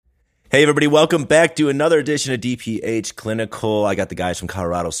Hey, everybody, welcome back to another edition of DPH Clinical. I got the guys from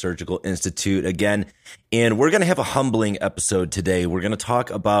Colorado Surgical Institute again, and we're going to have a humbling episode today. We're going to talk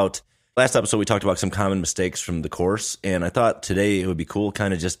about, last episode we talked about some common mistakes from the course, and I thought today it would be cool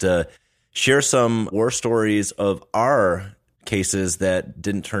kind of just to share some war stories of our cases that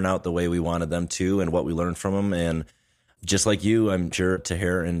didn't turn out the way we wanted them to and what we learned from them. And just like you, I'm sure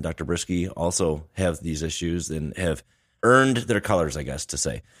Tahir and Dr. Brisky also have these issues and have earned their colors, I guess, to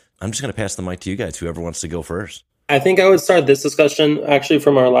say. I'm just going to pass the mic to you guys, whoever wants to go first. I think I would start this discussion actually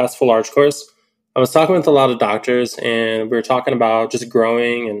from our last full arch course. I was talking with a lot of doctors and we were talking about just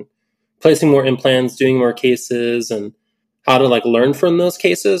growing and placing more implants, doing more cases, and how to learn from those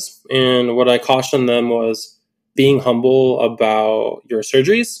cases. And what I cautioned them was being humble about your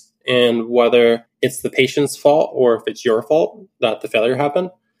surgeries and whether it's the patient's fault or if it's your fault that the failure happened.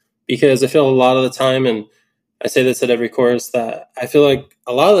 Because I feel a lot of the time, and I say this at every course, that I feel like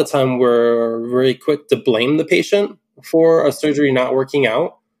a lot of the time we're very quick to blame the patient for a surgery not working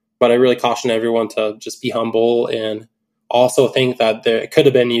out. But I really caution everyone to just be humble and also think that it could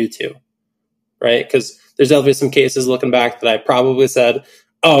have been you too, right? Because there's definitely some cases looking back that I probably said,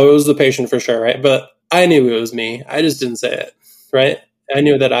 oh, it was the patient for sure, right? But I knew it was me. I just didn't say it, right? I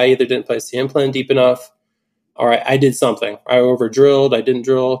knew that I either didn't place the implant deep enough or I did something. I over drilled, I didn't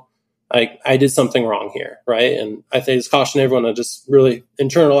drill. I did something wrong here, right? And I think it's caution everyone to just really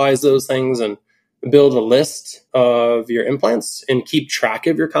internalize those things and build a list of your implants and keep track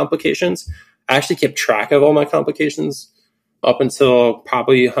of your complications. I actually kept track of all my complications up until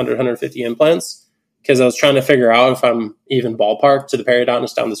probably 100, 150 implants because I was trying to figure out if I'm even ballpark to the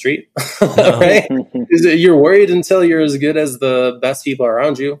periodontist down the street, right? You're worried until you're as good as the best people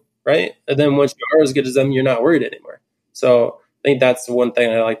around you, right? And then once you are as good as them, you're not worried anymore. So I think that's one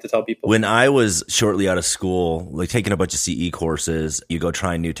thing I like to tell people. When I was shortly out of school, taking a bunch of CE courses, you go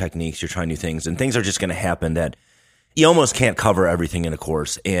trying new techniques, you're trying new things, and things are just going to happen that you almost can't cover everything in a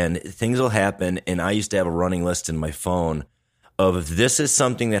course. And things will happen, and I used to have a running list in my phone of if this is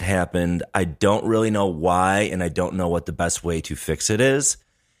something that happened, I don't really know why, and I don't know what the best way to fix it is.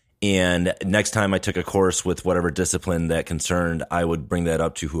 And next time I took a course with whatever discipline that concerned, I would bring that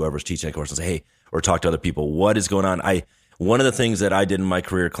up to whoever's teaching that course and say, hey, or talk to other people, what is going on? One of the things that I did in my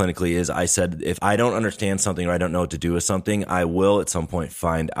career clinically is I said, if I don't understand something or I don't know what to do with something, I will at some point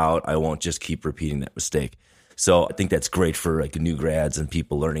find out. I won't just keep repeating that mistake. So I think that's great for new grads and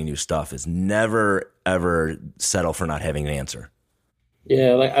people learning new stuff is never, ever settle for not having an answer.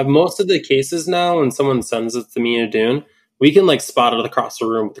 Yeah, most of the cases now, when someone sends it to me or Dune, we can spot it across the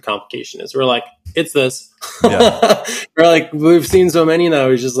room what the complication is. We're like, it's this. Yeah. We're we've seen so many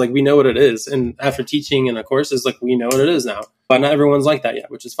now. It's just we know what it is. And after teaching in a course, it's we know what it is now. But not everyone's like that yet,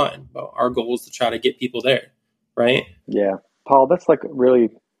 which is fine. But our goal is to try to get people there, right? Yeah. Paul, that's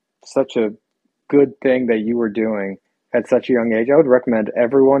really such a good thing that you were doing at such a young age. I would recommend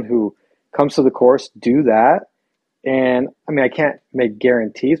everyone who comes to the course do that. And I mean, I can't make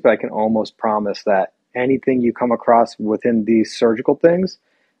guarantees, but I can almost promise that anything you come across within these surgical things,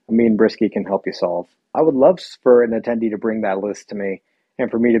 me and Brisky can help you solve. I would love for an attendee to bring that list to me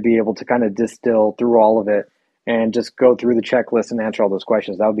and for me to be able to kind of distill through all of it and just go through the checklist and answer all those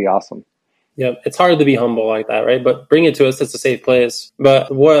questions. That would be awesome. Yeah, it's hard to be humble like that, right? But bring it to us. It's a safe place.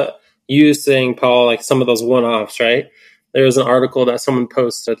 But what you saying, Paul, some of those one-offs, right? There was an article that someone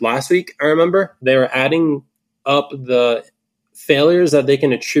posted last week, I remember. They were adding up the failures that they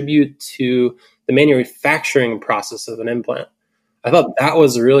can attribute to the manufacturing process of an implant. I thought that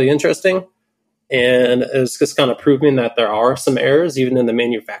was really interesting. And it's just kind of proving that there are some errors even in the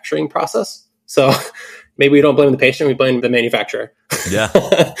manufacturing process. So maybe we don't blame the patient, we blame the manufacturer. Yeah.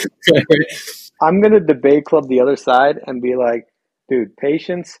 I'm going to debate club the other side and be like, dude,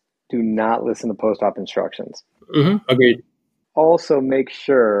 patients do not listen to post-op instructions. Mm-hmm. Agreed. Also make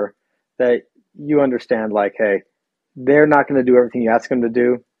sure that you understand hey, they're not going to do everything you ask them to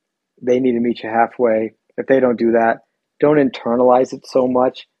do. They need to meet you halfway. If they don't do that, don't internalize it so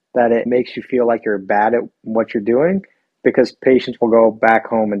much that it makes you feel like you're bad at what you're doing, because patients will go back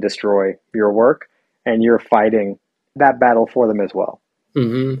home and destroy your work, and you're fighting that battle for them as well.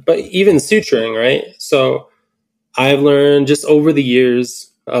 Mm-hmm. But even suturing, right? So I've learned just over the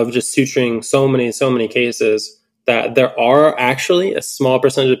years of just suturing so many cases that there are actually a small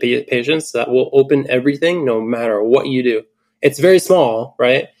percentage of patients that will open everything no matter what you do. It's very small,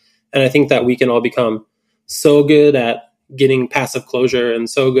 right? And I think that we can all become so good at getting passive closure and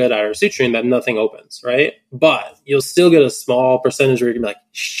so good at our suturing that nothing opens, right? But you'll still get a small percentage where you can be like,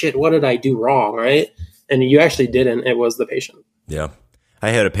 shit, what did I do wrong, right? And you actually didn't. It was the patient. Yeah. I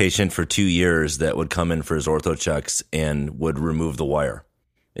had a patient for 2 years that would come in for his ortho checks and would remove the wire.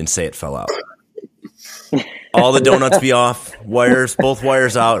 and say it fell out. All the donuts be off, both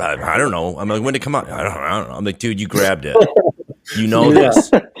wires out. I don't know. I'm like, when did it come out? I don't know. I'm like, dude, you grabbed it. You know this.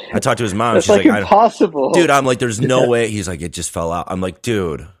 I talked to his mom. That's She's like, impossible. Dude, I'm like, there's no way. He's like, it just fell out. I'm like,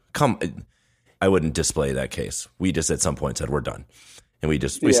 dude, come. I wouldn't display that case. We just at some point said, we're done. And we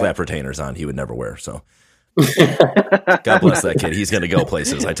slapped retainers on he would never wear. So God bless that kid. He's going to go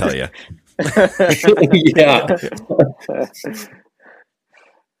places, I tell you. Yeah.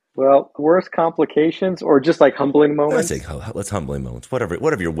 Well, worst complications or just like humbling moments? Let's humbling moments. Whatever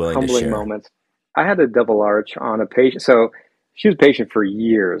you're willing to share. Humbling moments. I had a double arch on a patient. So she was a patient for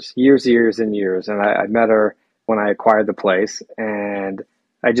years. And I met her when I acquired the place, and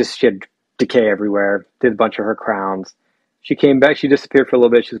she had decay everywhere, did a bunch of her crowns. She came back. She disappeared for a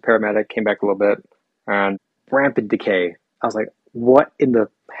little bit. She was a paramedic, came back a little bit, and rampant decay. I was like, what in the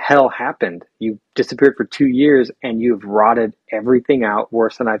hell happened? You disappeared for 2 years and you've rotted everything out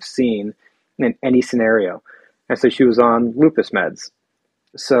worse than I've seen in any scenario. And so she was on lupus meds.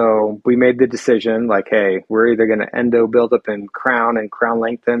 So we made the decision like, hey, we're either going to endo buildup and crown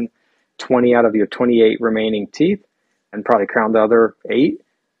lengthen 20 out of your 28 remaining teeth and probably crown the other 8,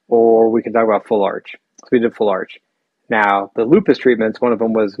 or we can talk about full arch. So we did full arch. Now, the lupus treatments, one of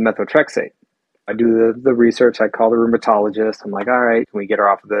them was methotrexate. I do the research. I call the rheumatologist. I'm like, all right, can we get her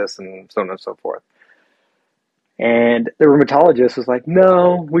off of this? And so on and so forth. And the rheumatologist was like,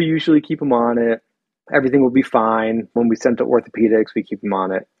 no, we usually keep them on it. Everything will be fine. When we send to orthopedics, we keep them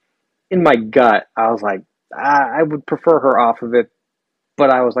on it. In my gut, I was like, I would prefer her off of it. But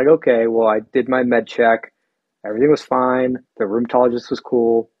I was like, okay, well, I did my med check. Everything was fine. The rheumatologist was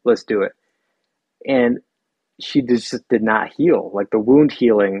cool. Let's do it. And she just did not heal. Like the wound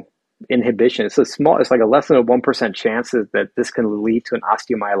healing inhibition. It's like a less than a 1% chance that this can lead to an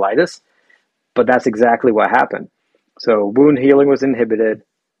osteomyelitis, but that's exactly what happened. So wound healing was inhibited,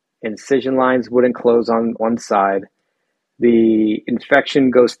 incision lines wouldn't close on one side, the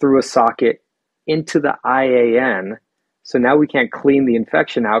infection goes through a socket into the IAN, so now we can't clean the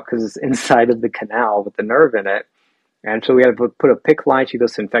infection out because it's inside of the canal with the nerve in it, and so we had to put a PICC line. She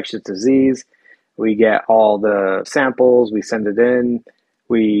goes to infectious disease, we get all the samples, we send it in,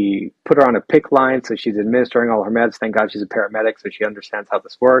 we put her on a PICC line, so she's administering all her meds. Thank God she's a paramedic, so she understands how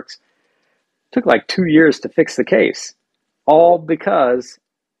this works. It took like 2 years to fix the case, all because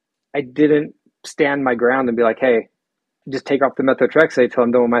I didn't stand my ground and be like, hey, just take off the methotrexate till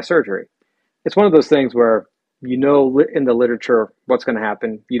I'm done with my surgery. It's one of those things where you know in the literature what's going to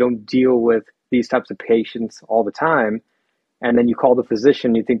happen. You don't deal with these types of patients all the time. And then you call the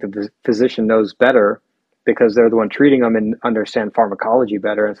physician, you think the physician knows better because they're the one treating them and understand pharmacology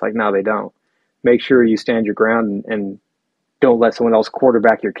better. And it's like, no, they don't. Make sure you stand your ground and don't let someone else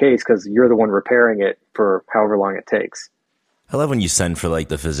quarterback your case because you're the one repairing it for however long it takes. I love when you send for like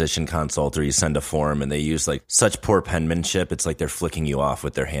the physician consult or you send a form and they use like such poor penmanship. It's like they're flicking you off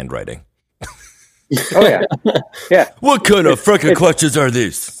with their handwriting. Oh, yeah. Yeah. What kind of fucking questions are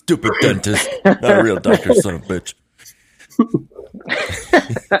these? Stupid dentist. Not a real doctor, son of a bitch.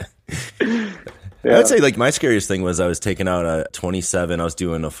 Yeah. I would say like my scariest thing was I was taking out a 27. I was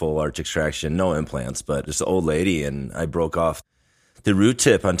doing a full arch extraction, no implants, but just an old lady, and I broke off the root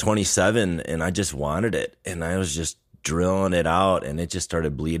tip on 27 and I just wanted it. And I was just drilling it out and it just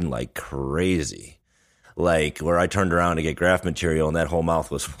started bleeding like crazy. Like where I turned around to get graft material and that whole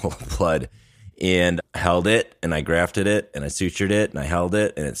mouth was full of blood, and I held it and I grafted it and I sutured it and I held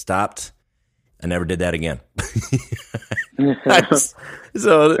it and it stopped. I never did that again.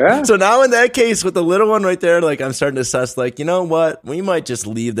 So now in that case with the little one right there, like I'm starting to assess like, you know what, we might just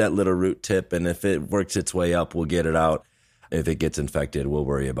leave that little root tip, and if it works its way up, we'll get it out. If it gets infected, we'll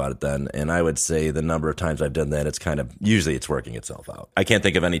worry about it then. And I would say the number of times I've done that, it's kind of, usually it's working itself out. I can't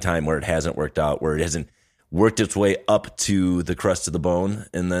think of any time where it hasn't worked out, where it hasn't worked its way up to the crust of the bone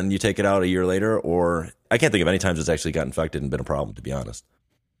and then you take it out a year later, or I can't think of any times it's actually got infected and been a problem, to be honest.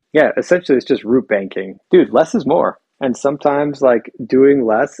 Yeah, essentially it's just root banking. Dude, less is more. And sometimes like doing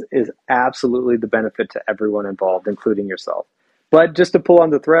less is absolutely the benefit to everyone involved, including yourself. But just to pull on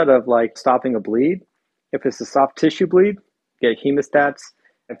the thread of like stopping a bleed, if it's a soft tissue bleed, get hemostats.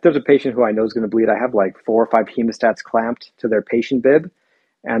 If there's a patient who I know is going to bleed, I have like 4 or 5 hemostats clamped to their patient bib.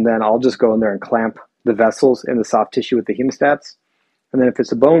 And then I'll just go in there and clamp the vessels in the soft tissue with the hemostats. And then if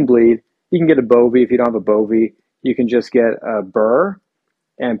it's a bone bleed, you can get a Bovie. If you don't have a Bovie, you can just get a burr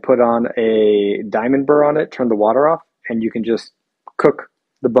and put on a diamond burr on it, turn the water off, and you can just cook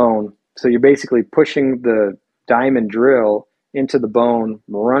the bone. So you're basically pushing the diamond drill into the bone,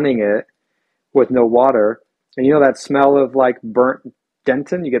 running it with no water. And you know that smell of like burnt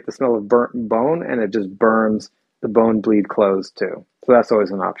dentin? You get the smell of burnt bone, and it just burns the bone bleed closed too. So that's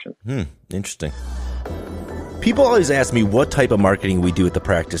always an option. Interesting. People always ask me what type of marketing we do at the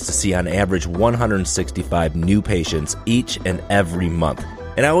practice to see on average 165 new patients each and every month.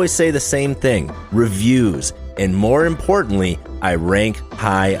 And I always say the same thing, reviews. And more importantly, I rank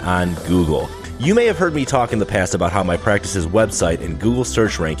high on Google. You may have heard me talk in the past about how my practice's website and Google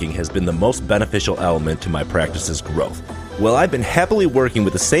search ranking has been the most beneficial element to my practice's growth. Well, I've been happily working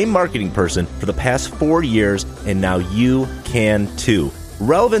with the same marketing person for the past 4 years, and now you can too.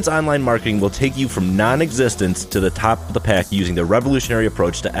 Relevance Online Marketing will take you from non-existence to the top of the pack using the revolutionary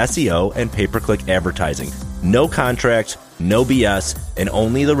approach to SEO and pay-per-click advertising. No contracts, no BS, and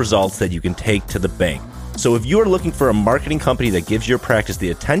only the results that you can take to the bank. So if you are looking for a marketing company that gives your practice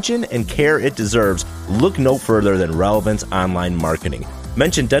the attention and care it deserves, look no further than Relevance Online Marketing.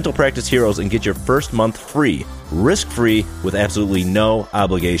 Mention Dental Practice Heroes and get your first month free, risk-free, with absolutely no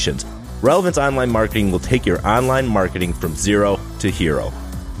obligations. Relevance Online Marketing will take your online marketing from zero to hero.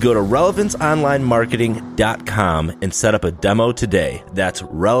 Go to relevanceonlinemarketing.com and set up a demo today. That's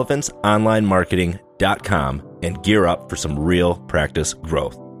relevanceonlinemarketing.com and gear up for some real practice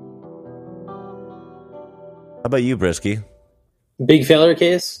growth. How about you, Brisky? Big failure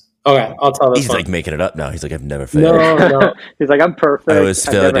case? Okay, I'll tell this He's one. like making it up now. He's like, I've never failed. No. He's like, I'm perfect. I was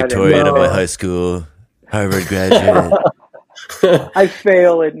valedictorian of my high school, Harvard graduate. I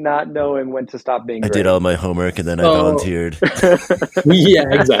fail at not knowing when to stop being I great. did all my homework and then I volunteered. Yeah,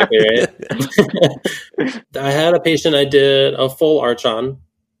 exactly, right? I had a patient I did a full arch on,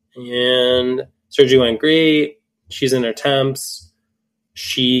 and surgery went great. She's in her temps.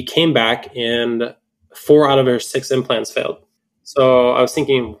 She came back and 4 out of her 6 implants failed. So I was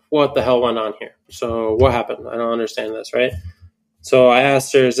thinking, what the hell went on here? So what happened? I don't understand this, right? So I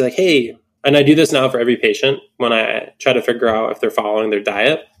asked her, it's like, hey, and I do this now for every patient when I try to figure out if they're following their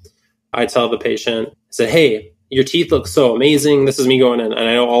diet. I tell the patient, I said, hey, your teeth look so amazing. This is me going in, and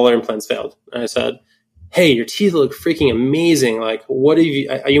I know all our implants failed. And I said, hey, your teeth look freaking amazing. Like, what have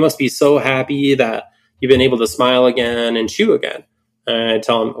you must be so happy that you've been able to smile again and chew again. And I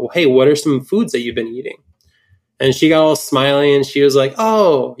tell them, hey, what are some foods that you've been eating? And she got all smiley and she was like,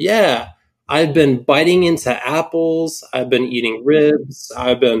 oh, yeah, I've been biting into apples. I've been eating ribs.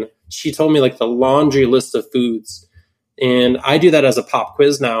 She told me like the laundry list of foods. And I do that as a pop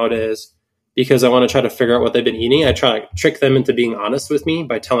quiz nowadays because I want to try to figure out what they've been eating. I try to trick them into being honest with me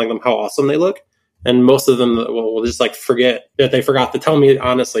by telling them how awesome they look. And most of them will just like forget that they forgot to tell me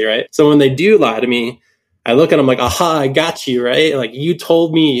honestly, right? So when they do lie to me, I look at them like, aha, I got you, right? Like you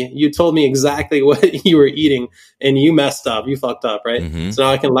told me exactly what you were eating and you messed up, you fucked up, right? Mm-hmm. So now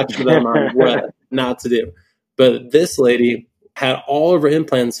I can lecture them on what not to do. But this lady had all of her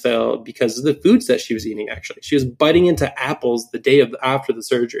implants fail because of the foods that she was eating, actually. She was biting into apples the day after the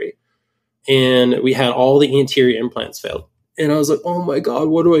surgery. And we had all the anterior implants failed. And I was like, oh my God,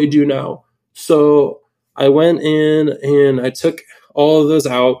 what do I do now? So I went in and I took all of those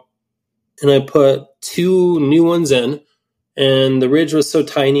out and I put 2 new ones in. And the ridge was so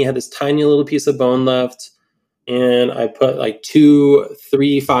tiny, I had this tiny little piece of bone left. And I put like 2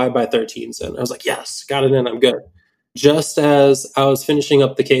 3 5x13s in. I was like, yes, got it in, I'm good. Just as I was finishing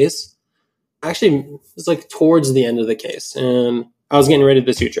up the case, actually, it was like towards the end of the case, and I was getting ready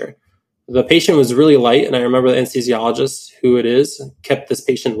to suture. The patient was really light, and I remember the anesthesiologist, who it is, kept this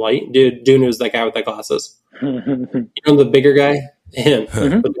patient light. Dude was that guy with the glasses. You know, the bigger guy? Him.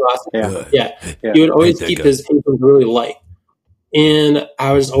 With the glasses? Yeah. He would always keep his patients really light. And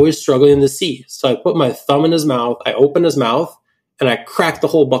I was always struggling to see. So I put my thumb in his mouth, I opened his mouth, and I cracked the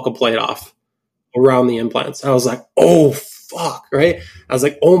whole buccal plate off around the implants. I was like, oh, fuck, right? I was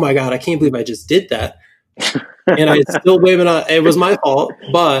like, oh my God, I can't believe I just did that. And I still blame it on, it was my fault,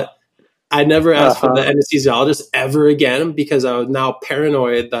 but I never asked for the anesthesiologist ever again because I was now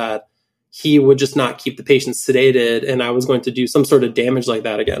paranoid that he would just not keep the patient sedated and I was going to do some sort of damage like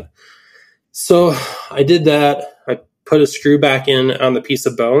that again. So I did that. I put a screw back in on the piece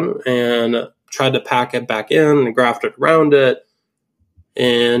of bone and tried to pack it back in and graft it around it.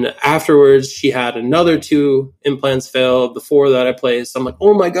 And afterwards, she had another 2 implants fail, the 4 that I placed. I'm like,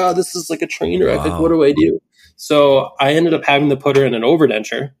 oh my God, this is like a train wreck. Wow. Like, what do I do? So I ended up having to put her in an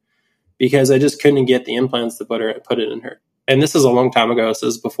overdenture because I just couldn't get the implants to put it in her. And this is a long time ago. This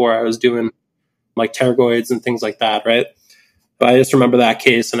is before I was doing like pterygoids and things like that, right? But I just remember that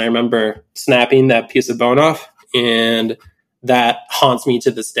case, and I remember snapping that piece of bone off, and that haunts me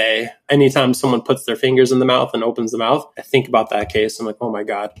to this day. Anytime someone puts their fingers in the mouth and opens the mouth, I think about that case. I'm like, oh my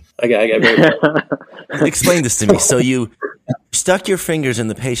God. I get very Explain this to me. So you stuck your fingers in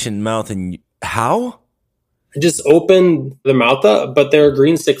the patient's mouth and how? I just opened the mouth up, but there are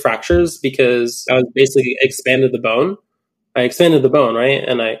green stick fractures because I was basically expanded the bone. I expanded the bone, right?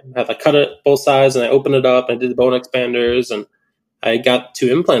 And I had to cut it both sides and I opened it up and I did the bone expanders and I got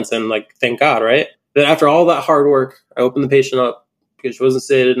 2 implants and like, thank God, right? Then after all that hard work, I opened the patient up because she wasn't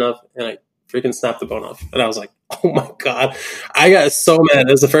sedated enough and I freaking snapped the bone off. And I was like, oh my God. I got so mad.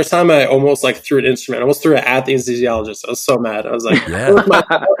 It was the first time I almost like threw an instrument. I almost threw it at the anesthesiologist. I was so mad. I was like,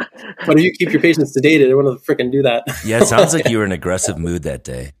 why do you keep your patients sedated? I want to freaking do that. Yeah, it sounds like you were in an aggressive mood that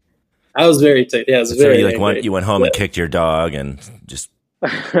day. I was very tight. Yeah, it was very angry. You went home and kicked your dog and just...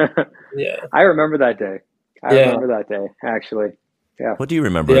 Yeah. I remember that day. I remember that day, actually. Yeah. What do you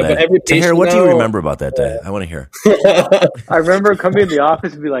remember? Yeah, but every patient what do you remember about that day? I want to hear. I remember coming in the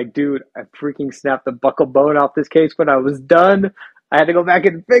office and be like, dude, I freaking snapped the buccal bone off this case when I was done. I had to go back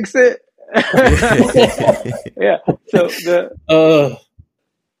and fix it. Yeah. So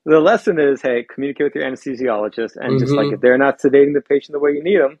the lesson is, hey, communicate with your anesthesiologist and just like if they're not sedating the patient the way you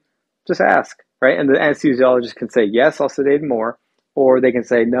need them, just ask, right? And the anesthesiologist can say, yes, I'll sedate more, or they can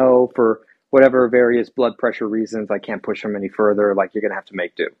say no for whatever various blood pressure reasons. I can't push them any further. Like, you're going to have to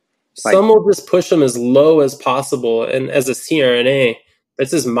make do. Some will just push them as low as possible. And as a CRNA,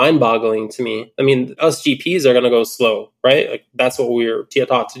 that's just mind-boggling to me. I mean, us GPs are going to go slow, right? Like, that's what we're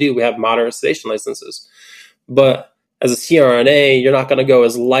taught to do. We have moderate sedation licenses. But as a CRNA, you're not going to go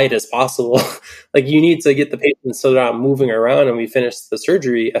as light as possible. Like, you need to get the patient so they're not moving around and we finish the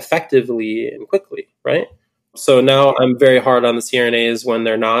surgery effectively and quickly, right? So now I'm very hard on the CRNAs when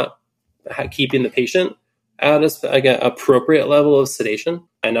they're not keeping the patient at an appropriate level of sedation.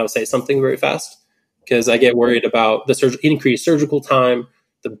 I now say something very fast because I get worried about the increased surgical time,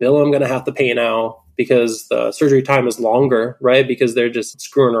 the bill I'm going to have to pay now because the surgery time is longer, right? Because they're just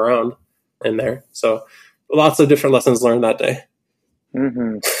screwing around in there. So lots of different lessons learned that day.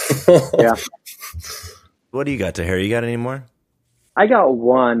 Mm-hmm. Yeah. What do you got, Tahir? You got any more? I got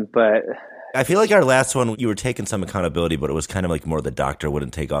one, but... I feel like our last one, you were taking some accountability, but it was kind of like more the doctor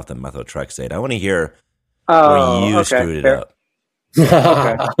wouldn't take off the methotrexate. I want to hear where you screwed it up.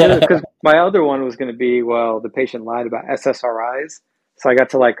 Okay. Because my other one was going to be, well, the patient lied about SSRIs. So I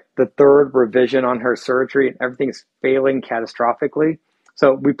got to like the 3rd revision on her surgery and everything's failing catastrophically.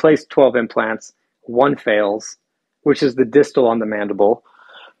 So we placed 12 implants. 1 fails, which is the distal on the mandible.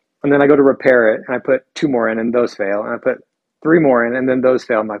 And then I go to repair it and I put 2 more in and those fail. And I put 3 more in and then those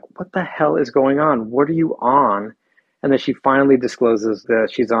fail. I'm like, what the hell is going on? What are you on? And then she finally discloses that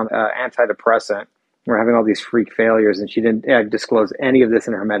she's on antidepressant. We're having all these freak failures and she didn't disclose any of this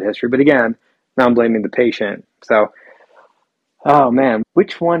in her med history. But again, now I'm blaming the patient. So, oh man,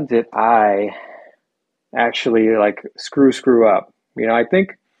 which one did I actually like screw up? You know, I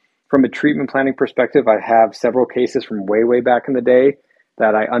think from a treatment planning perspective, I have several cases from way back in the day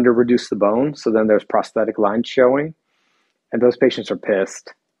that I under-reduced the bone. So then there's prosthetic lines showing. And those patients are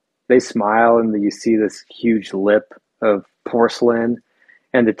pissed. They smile and you see this huge lip of porcelain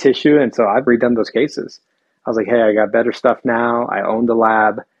and the tissue. And so I've redone those cases. I was like, hey, I got better stuff now. I own the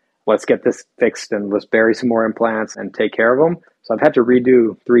lab. Let's get this fixed and let's bury some more implants and take care of them. So I've had to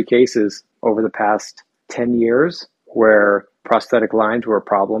redo 3 cases over the past 10 years where prosthetic lines were a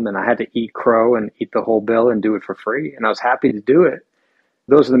problem. And I had to eat crow and eat the whole bill and do it for free. And I was happy to do it.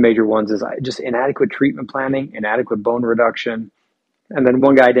 Those are the major ones, is just inadequate treatment planning, inadequate bone reduction. And then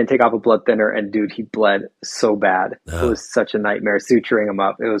one guy didn't take off a blood thinner and dude, he bled so bad. It was such a nightmare suturing him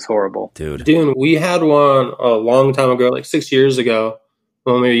up. It was horrible. Dude, we had one a long time ago, like 6 years ago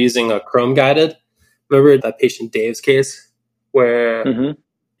when we were using a chrome guided. Remember that patient Dave's case where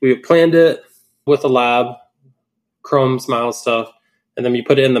we planned it with a lab, chrome smile stuff, and then we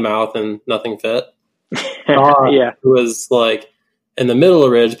put it in the mouth and nothing fit. Yeah. It was like in the middle of the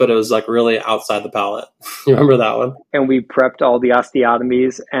ridge, but it was like really outside the palate. You remember that one? And we prepped all the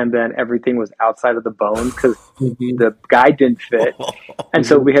osteotomies and then everything was outside of the bone because the guide didn't fit. And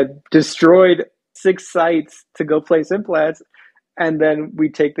so we had destroyed 6 sites to go place implants. And then we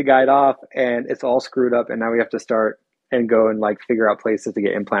take the guide off and it's all screwed up. And now we have to start and go and like figure out places to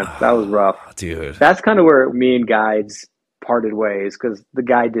get implants. That was rough. Dude. That's kind of where me and guides parted ways because the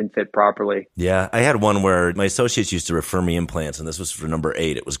guide didn't fit properly. Yeah, I had one where my associates used to refer me implants, and this was for number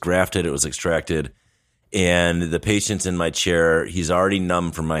 8. It was grafted, it was extracted, and the patient's in my chair. He's already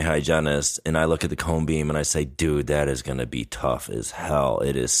numb from my hygienist, and I look at the cone beam and I say, dude, that is going to be tough as hell.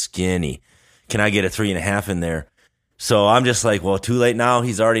 It is skinny. Can I get a 3.5 in there? So I'm just like, well, too late now.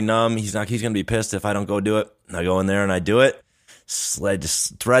 He's already numb. He's going to be pissed if I don't go do it. And I go in there and I do it. I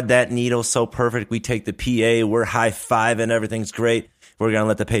just thread that needle so perfect. We take the PA, we're high-fiving, everything's great. We're going to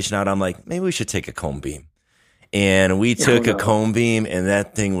let the patient out. I'm like, maybe we should take a cone beam. And we took a cone beam, and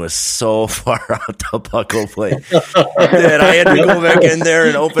that thing was so far out the buccal plate that I had to go back in there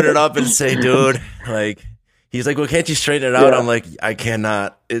and open it up and say, dude, like, He's like, well, can't you straighten it out? Yeah. I'm like, I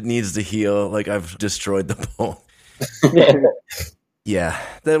cannot. It needs to heal. Like, I've destroyed the bone. Yeah,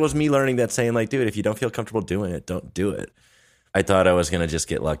 that was me learning that, saying like, dude, if you don't feel comfortable doing it, don't do it. I thought I was going to just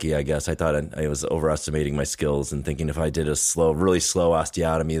get lucky, I guess. I thought I was overestimating my skills and thinking if I did a really slow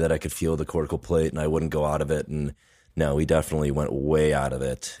osteotomy that I could feel the cortical plate and I wouldn't go out of it. And no, we definitely went way out of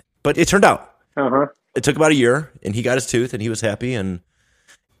it. But it turned out. It took about a year, and he got his tooth, and he was happy, and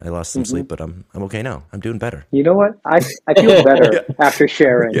I lost some sleep, but I'm okay now. I'm doing better. You know what? I feel better after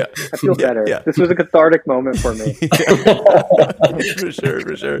sharing. Yeah. I feel better. Yeah. This was a cathartic moment for me. For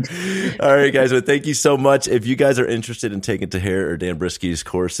sure. All right, guys. Well, thank you so much. If you guys are interested in taking Tahir or Dan Brisky's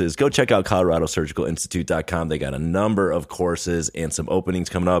courses, go check out coloradosurgicalinstitute.com. They got a number of courses and some openings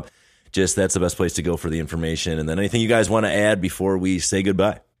coming up. That's the best place to go for the information. And then anything you guys want to add before we say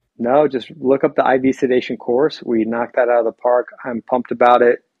goodbye? No, just look up the IV sedation course. We knocked that out of the park. I'm pumped about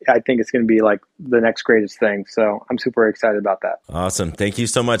it. I think it's going to be like the next greatest thing. So I'm super excited about that. Awesome. Thank you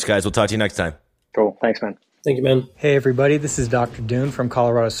so much, guys. We'll talk to you next time. Cool. Thanks, man. Thank you, man. Hey, everybody. This is Dr. Dune from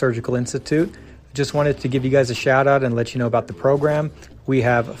Colorado Surgical Institute. Just wanted to give you guys a shout out and let you know about the program. We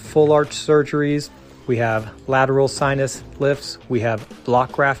have full arch surgeries. We have lateral sinus lifts. We have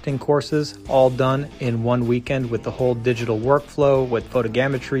block grafting courses, all done in one weekend with the whole digital workflow with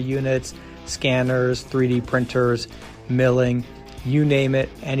photogrammetry units, scanners, 3D printers, milling, you name it,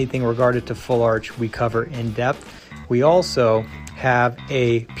 anything regarded to full arch, we cover in depth. We also have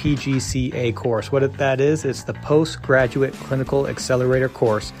a PGCA course. What that is, it's the Postgraduate Clinical Accelerator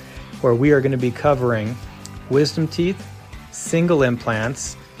course, where we are going to be covering wisdom teeth, single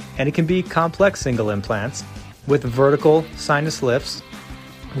implants, and it can be complex single implants with vertical sinus lifts.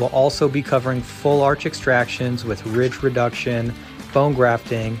 We'll also be covering full arch extractions with ridge reduction, bone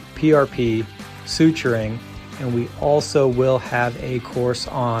grafting, PRP, suturing, and we also will have a course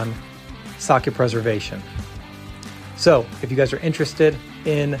on socket preservation. So if you guys are interested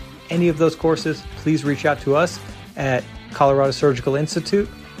in any of those courses, please reach out to us at Colorado Surgical Institute.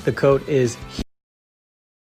 The code is